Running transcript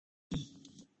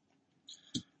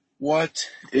What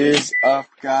is up,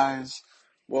 guys?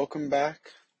 Welcome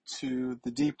back to the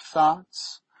Deep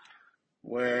Thoughts,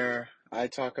 where I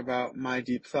talk about my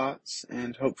deep thoughts,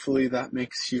 and hopefully that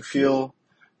makes you feel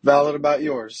valid about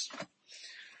yours.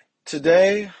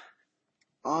 Today,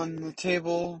 on the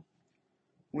table,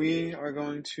 we are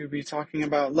going to be talking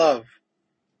about love,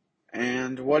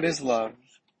 and what is love,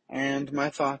 and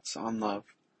my thoughts on love.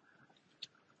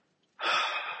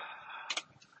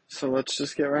 So let's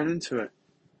just get right into it.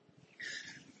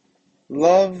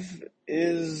 Love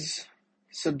is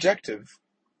subjective.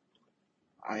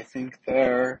 I think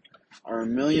there are a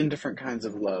million different kinds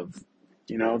of love.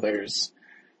 There's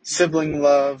sibling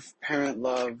love, parent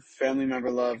love, family member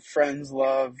love, friends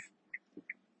love,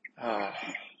 uh,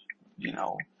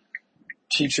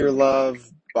 teacher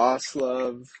love, boss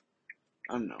love,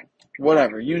 I don't know,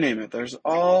 whatever, you name it. There's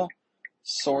all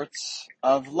sorts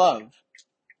of love.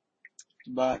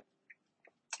 But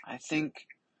I think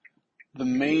the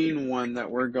main one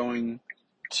that we're going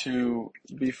to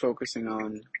be focusing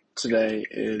on today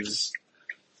is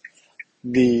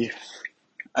the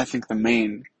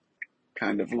main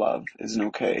kind of love is an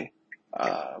okay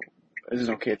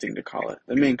thing to call it.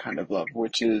 The main kind of love,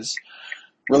 which is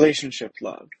relationship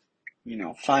love.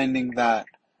 Finding that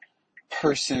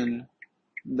person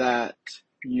that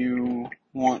you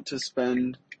want to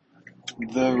spend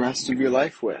the rest of your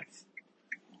life with.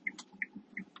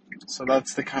 So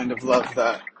that's the kind of love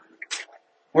that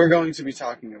we're going to be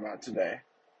talking about today.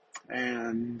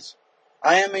 And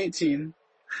I am 18,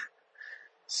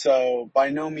 so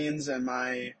by no means am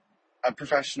I a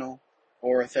professional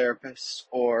or a therapist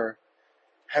or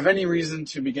have any reason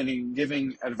to be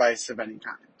giving advice of any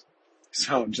kind.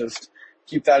 So just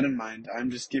keep that in mind.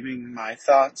 I'm just giving my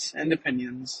thoughts and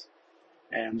opinions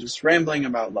and just rambling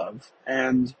about love.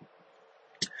 And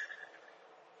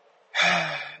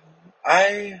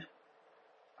I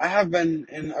have been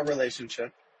in a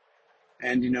relationship,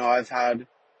 and I've had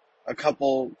a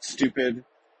couple stupid,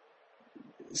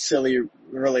 silly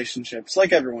relationships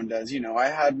like everyone does. I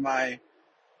had my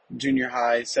junior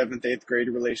high, 7th, 8th grade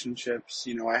relationships.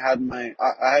 I had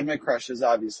my crushes,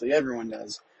 obviously, everyone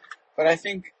does. But I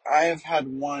think I have had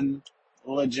one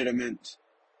legitimate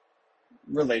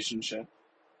relationship.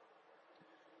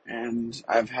 And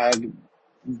I've had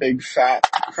big fat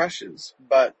crushes.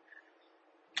 But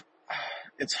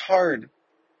it's hard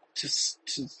to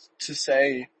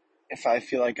say if I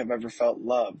feel like I've ever felt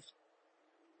love.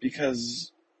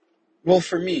 Because, well,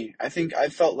 for me, I think I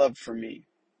felt love for me.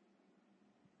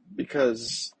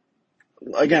 Because,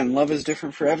 again, love is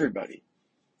different for everybody.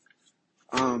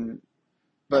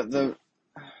 But the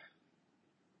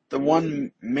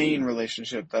one main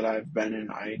relationship that I've been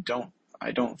in, I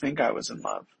don't think I was in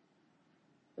love.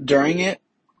 During it,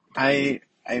 I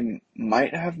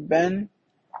might have been.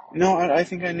 No, I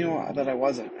think I knew that I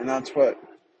wasn't, and that's what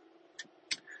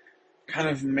kind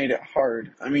of made it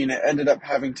hard. I mean, it ended up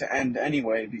having to end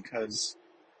anyway because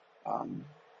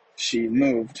she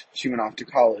moved. She went off to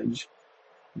college,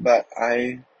 but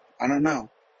I don't know.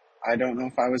 I don't know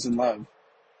if I was in love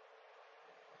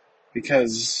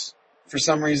because for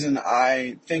some reason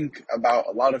I think about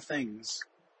a lot of things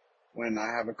when I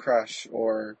have a crush,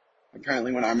 or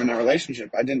apparently when I'm in a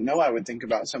relationship. I didn't know I would think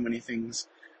about so many things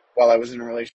while I was in a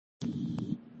relationship.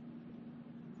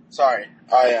 Sorry,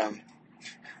 I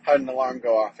had an alarm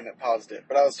go off and it paused it.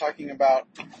 But I was talking about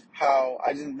how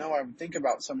I didn't know I would think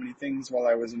about so many things while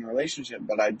I was in a relationship,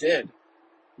 but I did.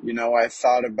 I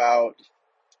thought about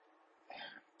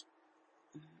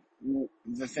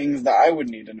the things that I would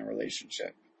need in a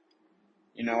relationship.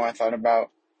 I thought about,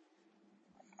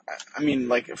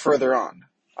 like further on,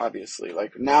 obviously.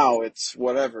 Like now it's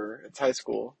whatever, it's high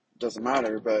school, doesn't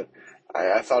matter, but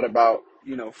I thought about,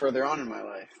 further on in my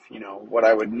life, what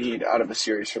I would need out of a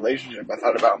serious relationship. I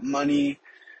thought about money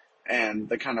and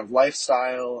the kind of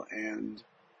lifestyle and,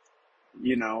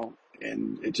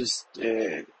 and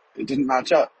it didn't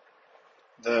match up.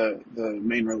 The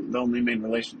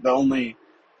only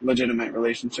legitimate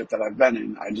relationship that I've been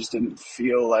in, I just didn't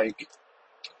feel like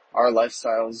our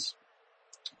lifestyles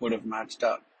would have matched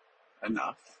up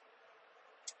enough.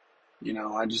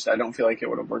 I don't feel like it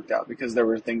would have worked out because there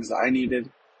were things that I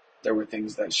needed, there were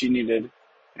things that she needed,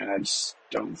 and I just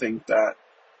don't think that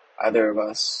either of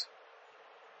us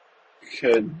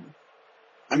could.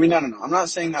 I don't know. I'm not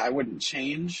saying that I wouldn't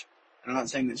change, and I'm not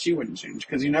saying that she wouldn't change,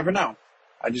 because you never know.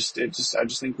 I just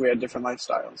think we had different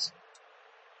lifestyles.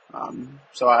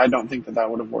 So I don't think that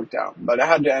would have worked out. But it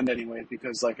had to end anyway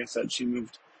because, like I said, she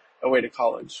moved away to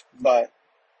college.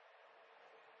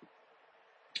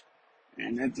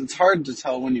 And it's hard to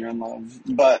tell when you're in love.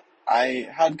 But I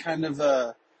had kind of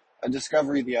a a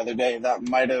discovery the other day that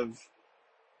might have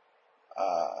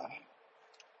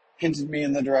hinted me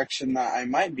in the direction that I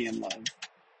might be in love,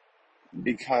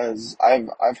 because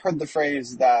I've heard the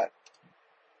phrase that,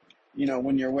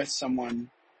 when you're with someone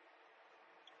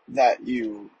that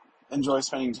you enjoy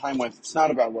spending time with, it's not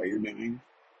about what you're doing,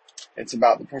 it's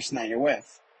about the person that you're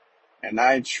with. And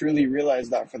I truly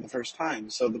realized that for the first time.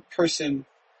 So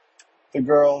the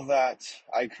girl that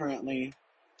I currently,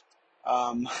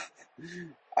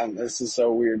 this is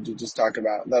so weird to just talk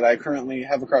about, that I currently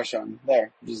have a crush on,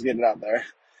 just get it out there,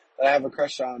 that I have a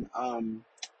crush on,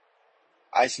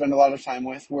 I spend a lot of time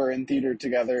with. We're in theater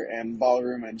together and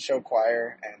ballroom and show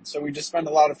choir, and so we just spend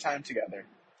a lot of time together.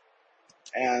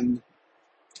 And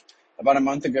about a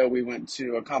month ago, we went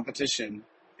to a competition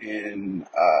in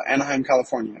Anaheim,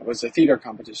 California. It was a theater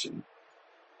competition,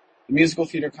 the Musical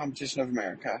Theater Competition of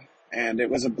America, and it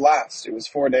was a blast. It was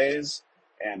 4 days,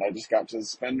 and I just got to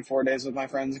spend 4 days with my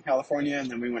friends in California, and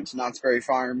then we went to Knott's Berry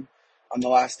Farm on the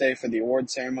last day for the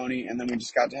award ceremony, and then we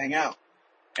just got to hang out.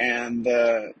 And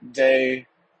the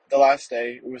last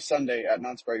day, it was Sunday at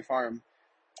Knott's Berry Farm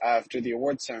after the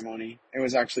award ceremony. It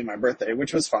was actually my birthday,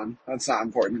 which was fun. That's not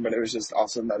important, but it was just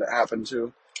awesome that it happened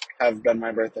to have been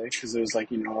my birthday, because it was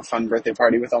like, a fun birthday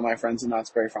party with all my friends in Knott's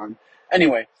Berry Farm.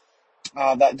 Anyway,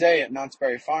 that day at Knott's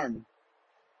Berry Farm,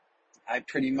 I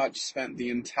pretty much spent the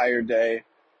entire day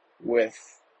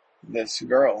with this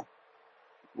girl.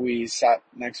 We sat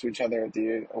next to each other at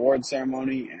the award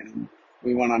ceremony, and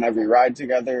we went on every ride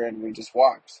together, and we just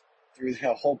walked through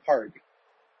the whole park.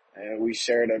 We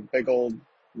shared a big old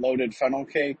loaded funnel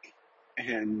cake,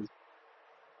 and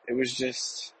it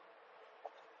was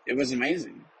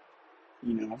amazing.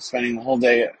 Spending the whole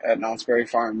day at Knott's Berry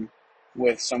Farm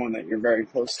with someone that you're very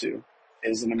close to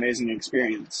is an amazing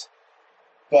experience.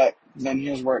 But then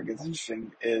here's where it gets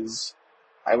interesting, is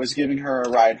I was giving her a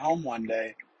ride home one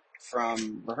day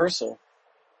from rehearsal,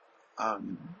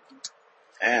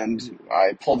 and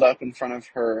I pulled up in front of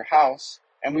her house,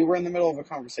 and we were in the middle of a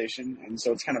conversation, and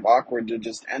so it's kind of awkward to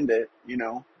just end it,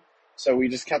 So we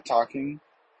just kept talking,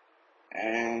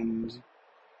 and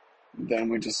then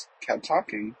we just kept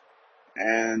talking,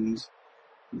 and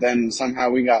then somehow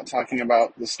we got talking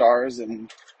about the stars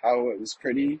and how it was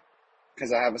pretty,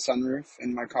 because I have a sunroof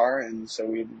in my car, and so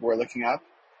we were looking up,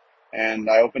 and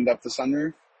I opened up the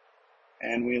sunroof,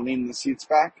 and we leaned the seats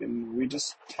back, and we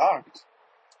just talked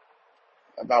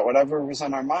about whatever was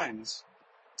on our minds,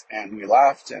 and we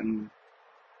laughed, and,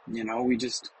 we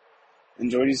just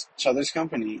enjoyed each other's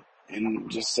company, and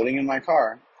just sitting in my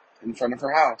car in front of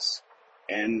her house,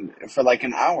 and for like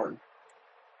an hour.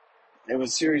 It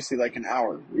was seriously like an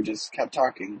hour. We just kept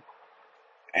talking,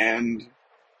 and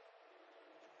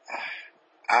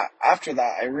after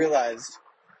that, I realized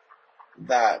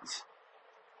that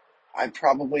I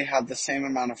probably had the same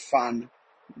amount of fun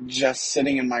just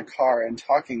sitting in my car and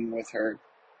talking with her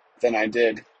than I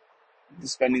did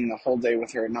spending the whole day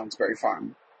with her at Knott's Berry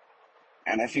Farm.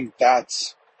 And I think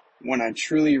that's when I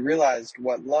truly realized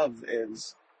what love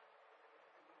is.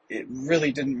 It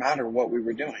really didn't matter what we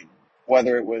were doing,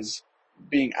 whether it was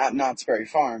being at Knott's Berry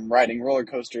Farm, riding roller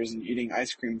coasters and eating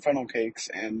ice cream funnel cakes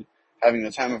and having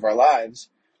the time of our lives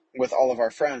with all of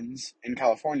our friends in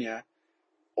California,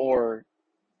 or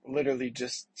literally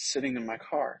just sitting in my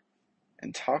car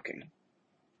and talking.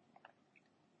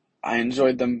 I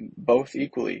enjoyed them both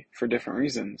equally for different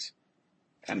reasons.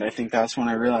 And I think that's when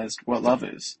I realized what love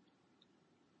is.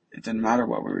 It didn't matter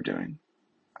what we were doing.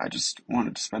 I just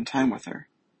wanted to spend time with her.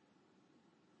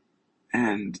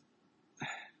 And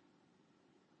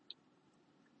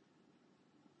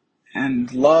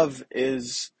love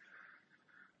is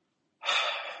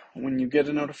when you get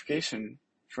a notification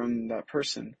from that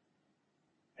person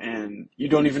and you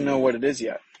don't even know what it is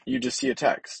yet. You just see a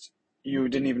text. You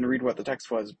didn't even read what the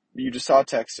text was. You just saw a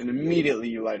text and immediately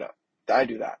you light up. I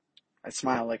do that. I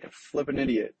smile like a flippin'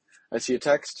 idiot. I see a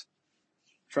text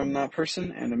from that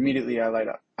person and immediately I light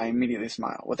up. I immediately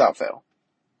smile without fail.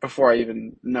 Before I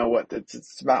even know what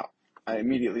it's about, I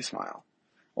immediately smile.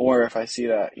 Or if I see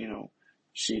that,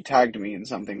 she tagged me in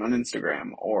something on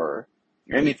Instagram or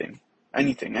anything,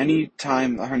 any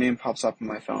time her name pops up on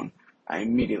my phone, I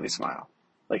immediately smile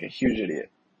like a huge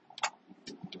idiot.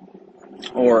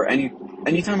 Or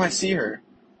anytime I see her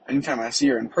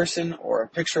in person, or a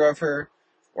picture of her,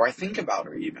 or I think about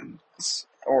her even,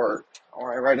 or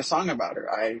I write a song about her.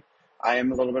 I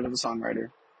am a little bit of a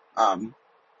songwriter.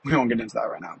 We won't get into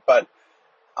that right now, but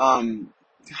I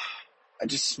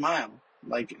just smile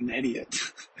like an idiot.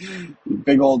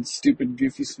 Big old stupid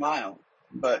goofy smile,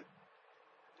 but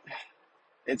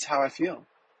it's how I feel.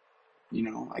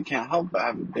 I can't help but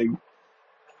have a big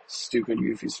stupid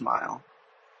goofy smile.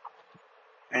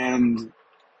 And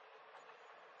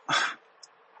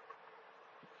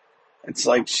it's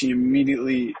like she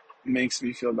immediately makes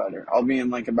me feel better. I'll be in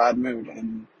like a bad mood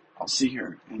and I'll see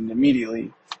her and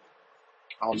immediately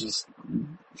I'll just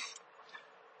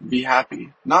be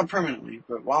happy. Not permanently,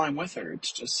 but while I'm with her,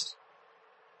 it's just,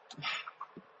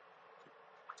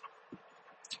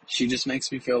 she just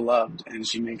makes me feel loved and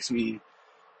she makes me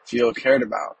feel cared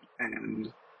about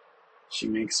and she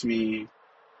makes me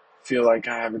feel like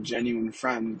I have a genuine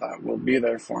friend that will be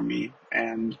there for me.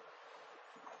 And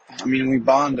I mean, we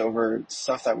bond over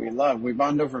stuff that we love. We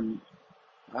bond over,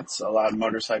 that's a loud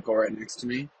motorcycle right next to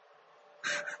me.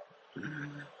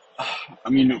 I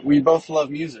mean, we both love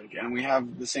music and we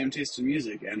have the same taste in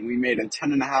music and we made a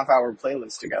 10.5 hour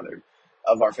playlist together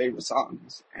of our favorite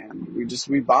songs and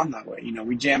we bond that way. You know,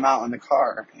 we jam out in the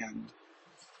car and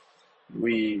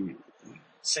we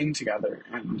sing together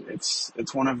and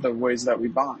it's one of the ways that we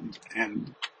bond.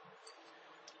 And,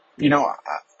 you know,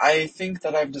 I think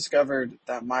that I've discovered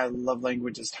that my love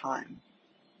language is time.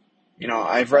 You know,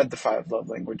 I've read the 5 love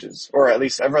languages, or at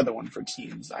least I've read the one for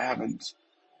teens. I haven't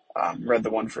read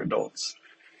the one for adults.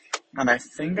 And I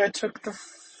think I took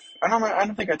I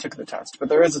don't think I took the test, but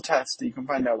there is a test that you can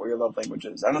find out what your love language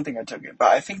is. I don't think I took it, but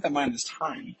I think that mine is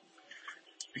time.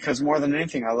 Because more than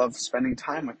anything, I love spending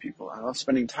time with people. I love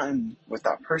spending time with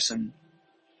that person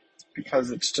because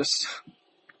it's just,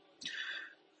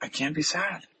 I can't be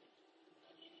sad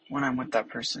when I'm with that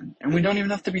person. And we don't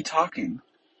even have to be talking.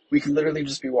 We can literally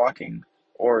just be walking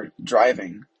or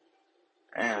driving.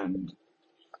 And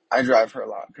I drive her a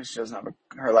lot because she doesn't have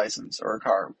her license or a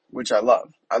car, which I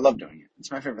love. I love doing it.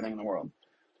 It's my favorite thing in the world.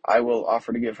 I will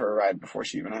offer to give her a ride before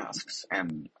she even asks,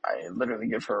 and I literally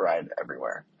give her a ride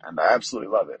everywhere, and I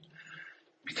absolutely love it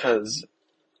because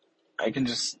I can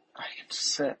just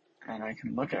sit and I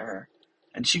can look at her,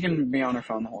 and she can be on her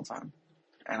phone the whole time,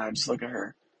 and I just look at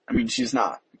her. I mean, she's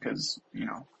not because, you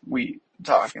know, we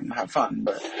talk and have fun,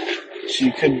 but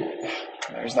she could,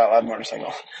 there's that loud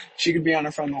motorcycle. She could be on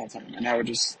her phone the whole time, and I would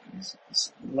just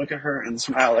look at her and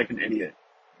smile like an idiot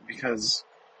because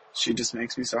she just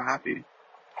makes me so happy.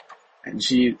 And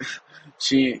she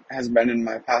has been in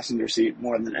my passenger seat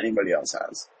more than anybody else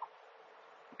has.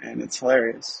 And it's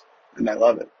hilarious. And I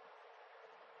love it.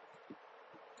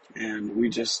 And we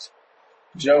just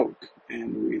joke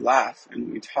and we laugh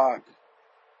and we talk.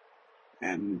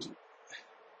 And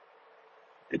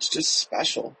it's just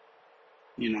special,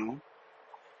 you know?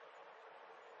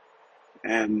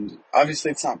 And obviously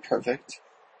it's not perfect.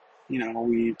 You know,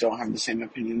 we don't have the same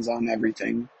opinions on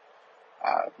everything.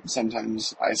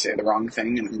 Sometimes I say the wrong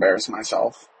thing and embarrass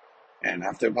myself and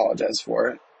have to apologize for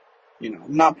it. You know,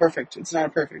 not perfect. It's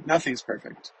not perfect. Nothing's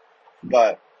perfect.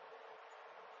 But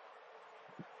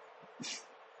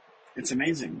it's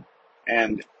amazing.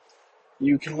 And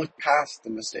you can look past the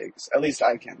mistakes. At least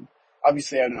I can.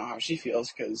 Obviously, I don't know how she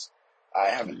feels because I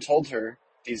haven't told her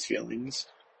these feelings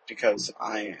because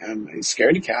I am a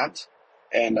scaredy cat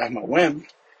and I'm a wimp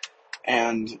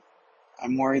and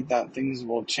I'm worried that things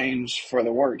will change for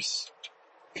the worse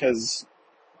because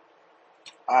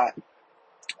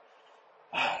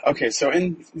okay, so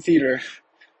in theater,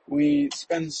 we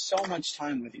spend so much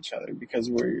time with each other because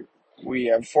we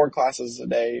have 4 classes a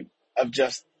day of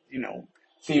just, you know,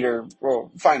 theater,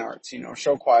 well, fine arts, you know,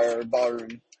 show choir,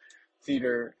 ballroom,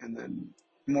 theater, and then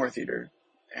more theater.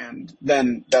 And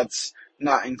then that's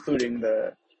not including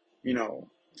the, you know,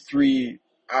 3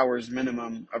 hours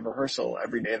minimum of rehearsal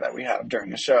every day that we have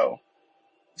during a show.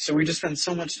 So we just spend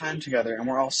so much time together and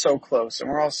we're all so close and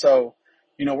we're all so,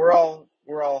 you know, we're all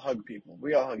hug people.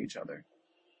 We all hug each other.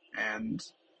 And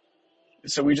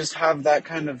so we just have that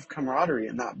kind of camaraderie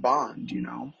and that bond, you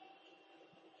know,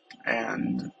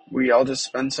 and we all just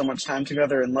spend so much time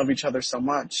together and love each other so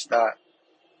much that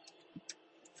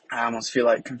I almost feel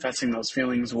like confessing those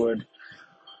feelings would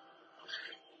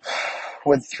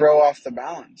throw off the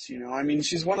balance, you know. I mean,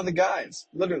 she's one of the guys,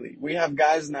 literally. We have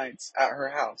guys' nights at her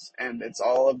house and it's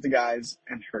all of the guys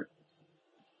and her.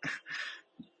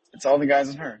 It's all the guys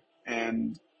and her.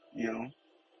 And, you know,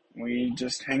 we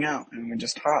just hang out and we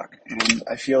just talk. And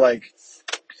I feel like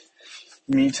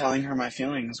me telling her my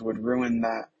feelings would ruin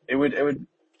that.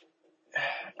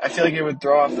 I feel like it would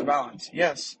throw off the balance.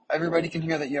 Yes, everybody can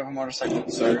hear that you have a motorcycle,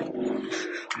 sir.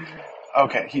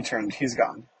 Okay, he turned. He's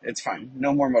gone. It's fine.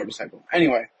 No more motorcycle.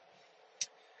 Anyway,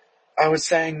 I was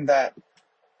saying that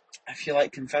I feel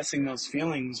like confessing those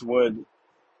feelings would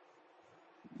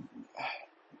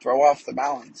throw off the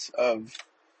balance of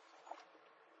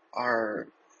our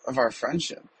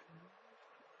friendship.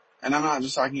 And I'm not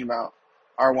just talking about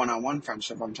our one-on-one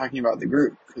friendship. I'm talking about the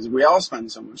group because we all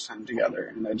spend so much time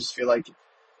together. And I just feel like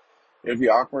it would be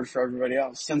awkward for everybody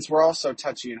else. Since we're all so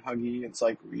touchy and huggy, it's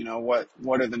like,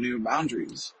 what are the new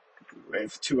boundaries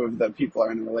if two of the people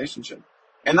are in a relationship?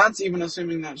 And that's even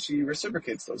assuming that she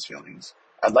reciprocates those feelings.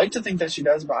 I'd like to think that she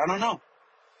does, but I don't know.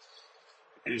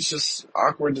 And it's just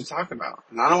awkward to talk about.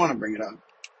 And I don't want to bring it up.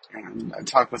 And I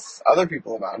talk with other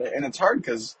people about it. And it's hard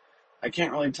because I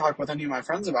can't really talk with any of my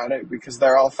friends about it because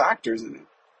they're all factors in it.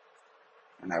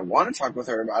 And I want to talk with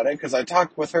her about it because I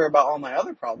talk with her about all my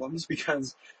other problems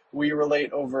because we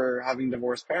relate over having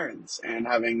divorced parents and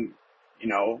having,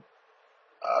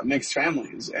 mixed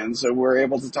families. And so we're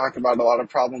able to talk about a lot of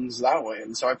problems that way.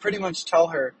 And so I pretty much tell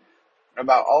her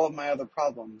about all of my other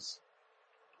problems.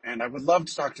 And I would love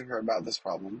to talk to her about this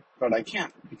problem, but I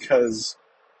can't because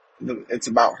it's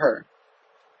about her.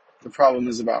 The problem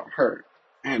is about her.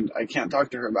 And I can't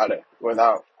talk to her about it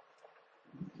without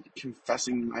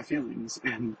confessing my feelings.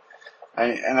 And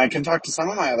I can talk to some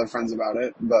of my other friends about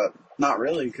it, but not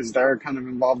really because they're kind of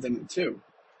involved in it too.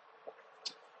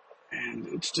 And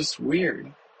it's just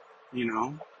weird,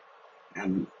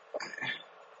 and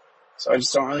so I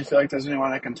just don't really feel like there's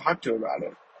anyone I can talk to about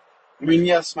it. I mean,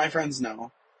 yes, my friends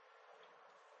know,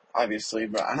 obviously,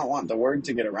 but I don't want the word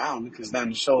to get around because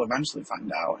then she'll eventually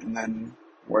find out, and then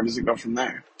where does it go from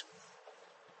there?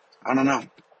 I don't know.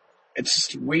 It's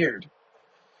just weird.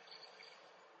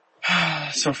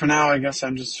 So for now, I guess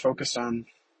I'm just focused on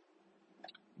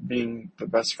being the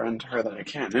best friend to her that I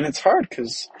can. And it's hard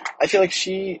because I feel like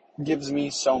she gives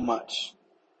me so much.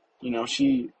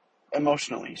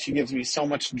 Emotionally, she gives me so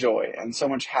much joy and so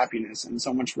much happiness and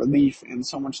so much relief and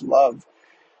so much love.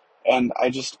 And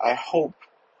I hope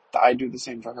that I do the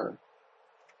same for her.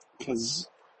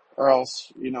 Or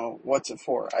else, what's it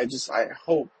for? I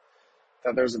hope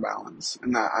that there's a balance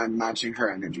and that I'm matching her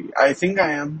energy. I think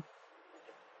I am.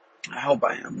 I hope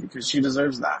I am because she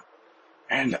deserves that.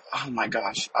 And oh my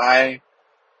gosh,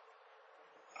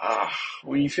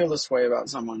 when you feel this way about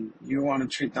someone, you want to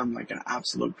treat them like an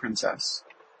absolute princess.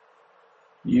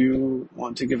 You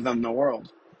want to give them the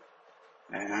world.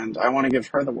 And I want to give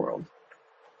her the world.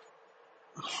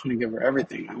 I want to give her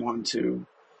everything. I want to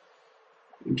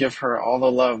give her all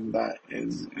the love that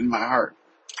is in my heart.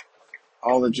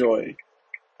 All the joy.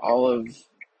 All of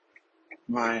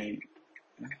my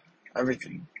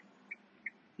everything.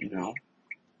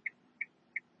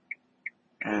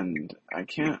 And I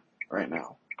can't right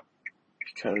now.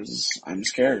 Because I'm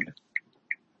scared.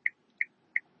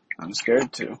 I'm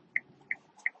scared to.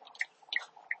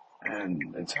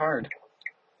 And it's hard.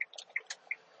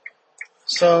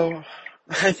 So,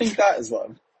 I think that is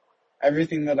love.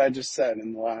 Everything that I just said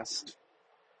in the last,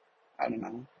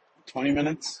 20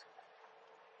 minutes,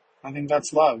 I think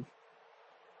that's love.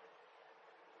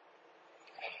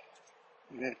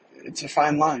 It's a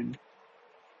fine line.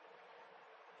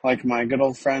 Like my good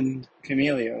old friend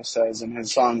Camilio says in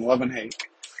his song Love and Hate.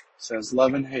 Says,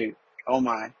 love and hate, oh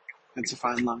my, it's a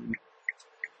fine line.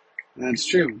 And it's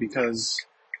true because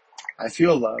I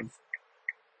feel love,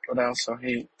 but I also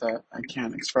hate that I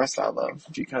can't express that love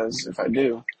because if I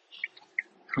do,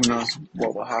 who knows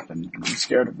what will happen, and I'm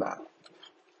scared of that.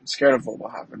 I'm scared of what will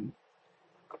happen.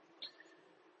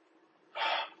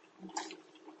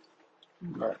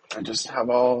 But I just have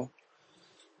all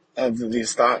of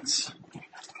these thoughts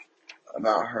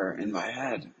about her in my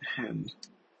head, and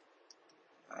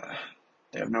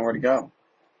they have nowhere to go.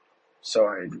 So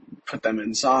I put them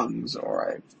in songs,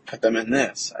 or I put them in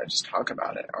this. I just talk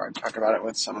about it, or I talk about it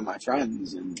with some of my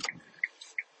friends, and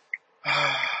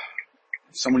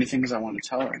so many things I want to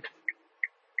tell her,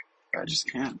 but I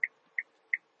just can't.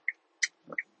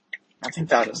 But I think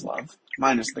that is love,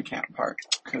 minus the can't part,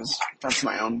 because that's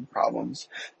my own problems.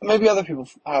 And maybe other people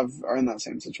are in that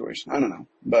same situation. I don't know,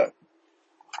 but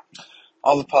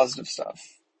all the positive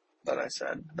stuff that I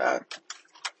said, that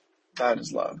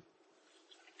is love.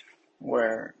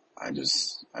 Where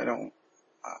there's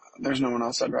no one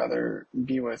else I'd rather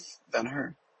be with than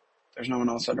her. There's no one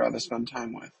else I'd rather spend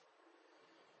time with,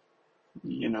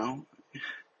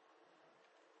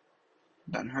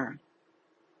 than her.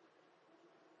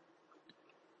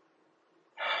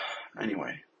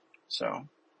 Anyway, so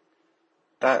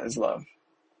that is love,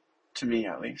 to me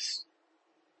at least.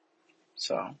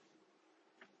 So,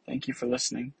 thank you for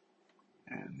listening,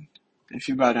 and if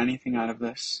you got anything out of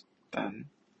this, then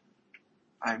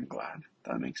I'm glad.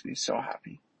 That makes me so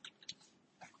happy.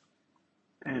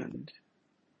 And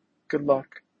good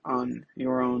luck on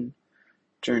your own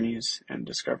journeys and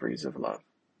discoveries of love.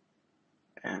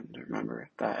 And remember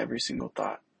that every single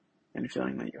thought and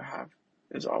feeling that you have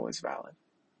is always valid.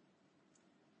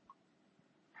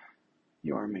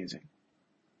 You are amazing.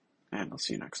 And I'll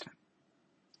see you next time.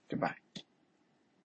 Goodbye.